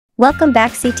Welcome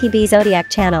back CTB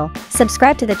Zodiac channel.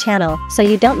 Subscribe to the channel so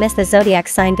you don't miss the zodiac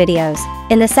sign videos.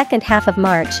 In the second half of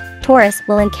March, Taurus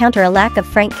will encounter a lack of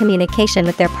frank communication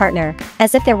with their partner,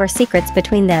 as if there were secrets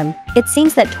between them. It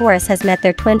seems that Taurus has met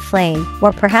their twin flame,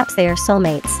 or perhaps they are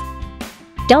soulmates.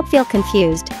 Don't feel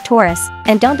confused, Taurus,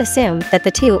 and don't assume that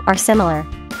the two are similar.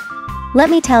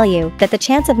 Let me tell you that the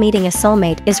chance of meeting a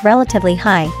soulmate is relatively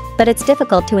high, but it's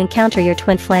difficult to encounter your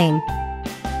twin flame.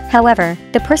 However,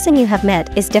 the person you have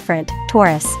met is different,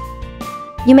 Taurus.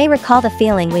 You may recall the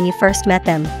feeling when you first met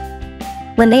them.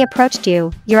 When they approached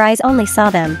you, your eyes only saw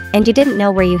them, and you didn't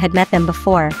know where you had met them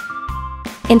before.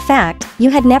 In fact,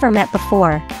 you had never met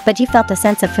before, but you felt a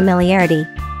sense of familiarity.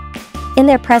 In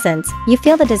their presence, you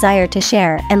feel the desire to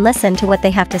share and listen to what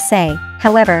they have to say.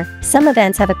 However, some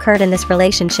events have occurred in this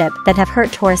relationship that have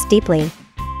hurt Taurus deeply.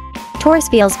 Taurus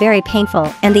feels very painful,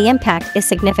 and the impact is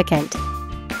significant.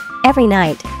 Every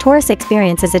night, Taurus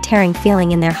experiences a tearing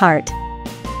feeling in their heart.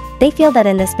 They feel that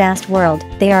in this vast world,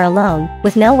 they are alone,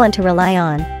 with no one to rely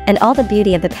on, and all the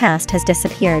beauty of the past has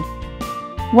disappeared.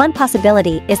 One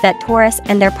possibility is that Taurus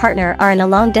and their partner are in a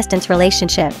long-distance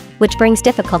relationship, which brings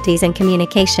difficulties in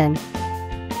communication.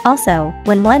 Also,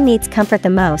 when one needs comfort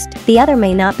the most, the other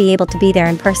may not be able to be there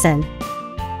in person.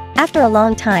 After a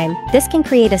long time, this can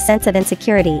create a sense of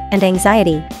insecurity and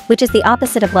anxiety, which is the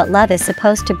opposite of what love is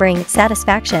supposed to bring: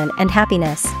 satisfaction and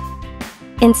happiness.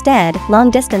 Instead,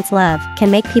 long-distance love can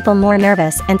make people more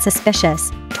nervous and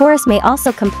suspicious. Taurus may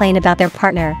also complain about their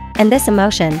partner, and this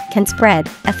emotion can spread,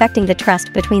 affecting the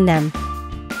trust between them.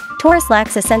 Taurus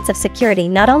lacks a sense of security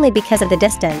not only because of the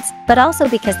distance, but also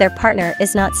because their partner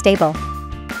is not stable.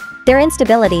 Their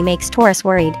instability makes Taurus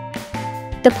worried.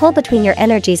 The pull between your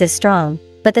energies is strong,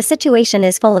 but the situation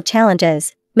is full of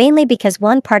challenges, mainly because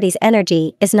one party's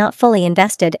energy is not fully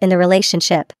invested in the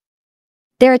relationship.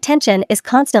 Their attention is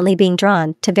constantly being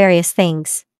drawn to various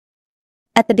things.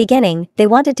 At the beginning, they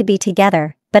wanted to be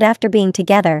together, but after being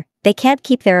together, they can't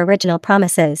keep their original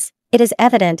promises. It is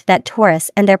evident that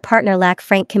Taurus and their partner lack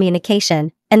frank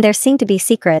communication, and there seem to be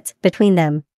secrets between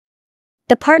them.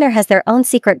 The partner has their own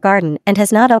secret garden and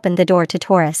has not opened the door to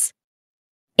Taurus.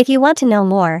 If you want to know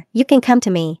more, you can come to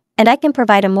me, and I can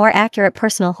provide a more accurate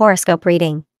personal horoscope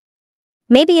reading.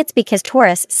 Maybe it's because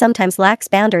Taurus sometimes lacks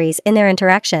boundaries in their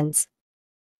interactions.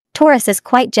 Taurus is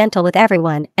quite gentle with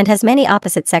everyone and has many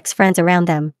opposite-sex friends around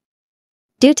them.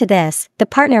 Due to this, the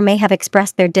partner may have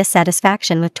expressed their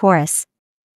dissatisfaction with Taurus.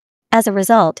 As a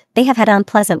result, they have had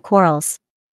unpleasant quarrels.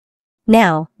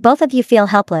 Now, both of you feel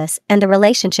helpless and the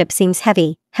relationship seems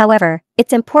heavy. However,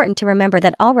 it's important to remember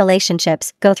that all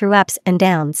relationships go through ups and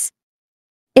downs.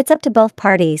 It's up to both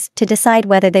parties to decide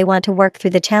whether they want to work through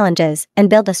the challenges and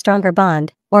build a stronger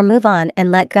bond, or move on and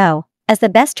let go. As the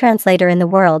best translator in the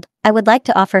world, I would like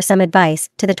to offer some advice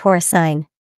to the Taurus sign.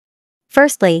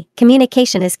 Firstly,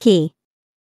 communication is key.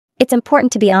 It's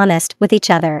important to be honest with each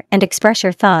other and express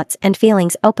your thoughts and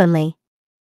feelings openly.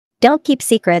 Don't keep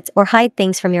secrets or hide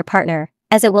things from your partner,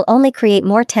 as it will only create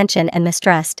more tension and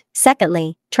mistrust.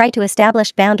 Secondly, try to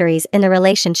establish boundaries in the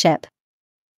relationship.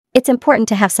 It's important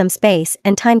to have some space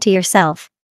and time to yourself,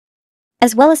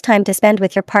 as well as time to spend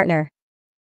with your partner.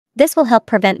 This will help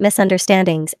prevent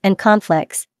misunderstandings and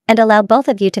conflicts, and allow both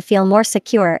of you to feel more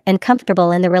secure and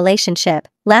comfortable in the relationship.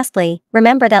 Lastly,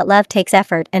 remember that love takes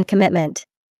effort and commitment.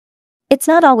 It's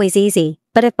not always easy,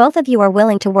 but if both of you are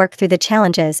willing to work through the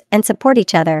challenges and support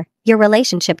each other, your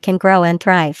relationship can grow and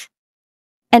thrive.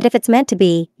 And if it's meant to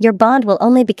be, your bond will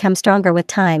only become stronger with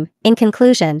time. In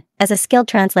conclusion, as a skilled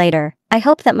translator, I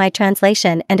hope that my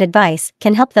translation and advice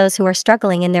can help those who are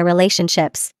struggling in their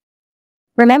relationships.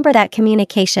 Remember that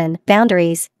communication,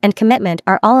 boundaries, and commitment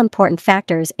are all important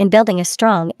factors in building a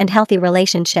strong and healthy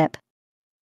relationship.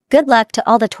 Good luck to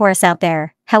all the Taurus out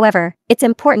there. However, it's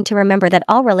important to remember that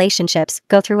all relationships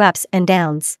go through ups and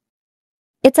downs.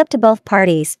 It's up to both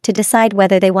parties to decide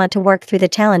whether they want to work through the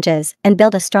challenges and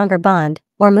build a stronger bond,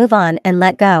 or move on and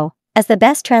let go. As the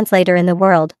best translator in the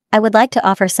world, I would like to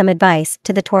offer some advice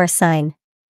to the Taurus sign.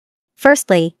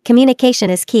 Firstly, communication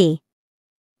is key.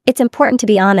 It's important to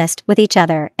be honest with each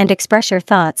other and express your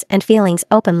thoughts and feelings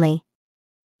openly.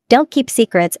 Don't keep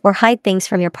secrets or hide things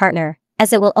from your partner,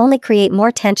 as it will only create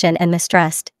more tension and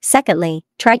mistrust. Secondly,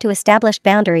 try to establish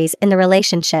boundaries in the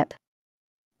relationship.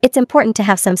 It's important to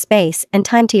have some space and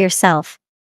time to yourself,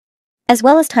 as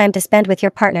well as time to spend with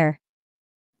your partner.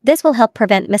 This will help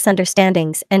prevent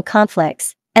misunderstandings and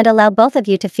conflicts, and allow both of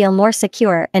you to feel more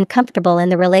secure and comfortable in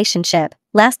the relationship.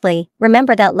 Lastly,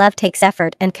 remember that love takes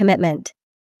effort and commitment.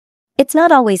 It's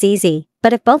not always easy,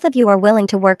 but if both of you are willing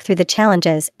to work through the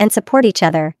challenges and support each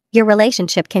other, your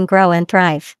relationship can grow and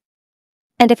thrive.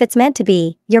 And if it's meant to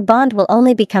be, your bond will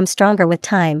only become stronger with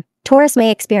time. Taurus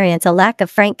may experience a lack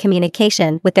of frank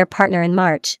communication with their partner in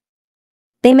March.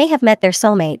 They may have met their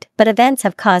soulmate, but events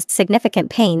have caused significant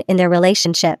pain in their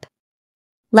relationship.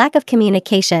 Lack of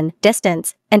communication,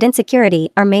 distance, and insecurity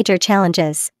are major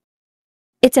challenges.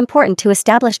 It's important to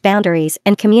establish boundaries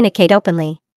and communicate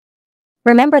openly.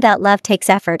 Remember that love takes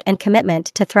effort and commitment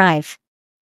to thrive.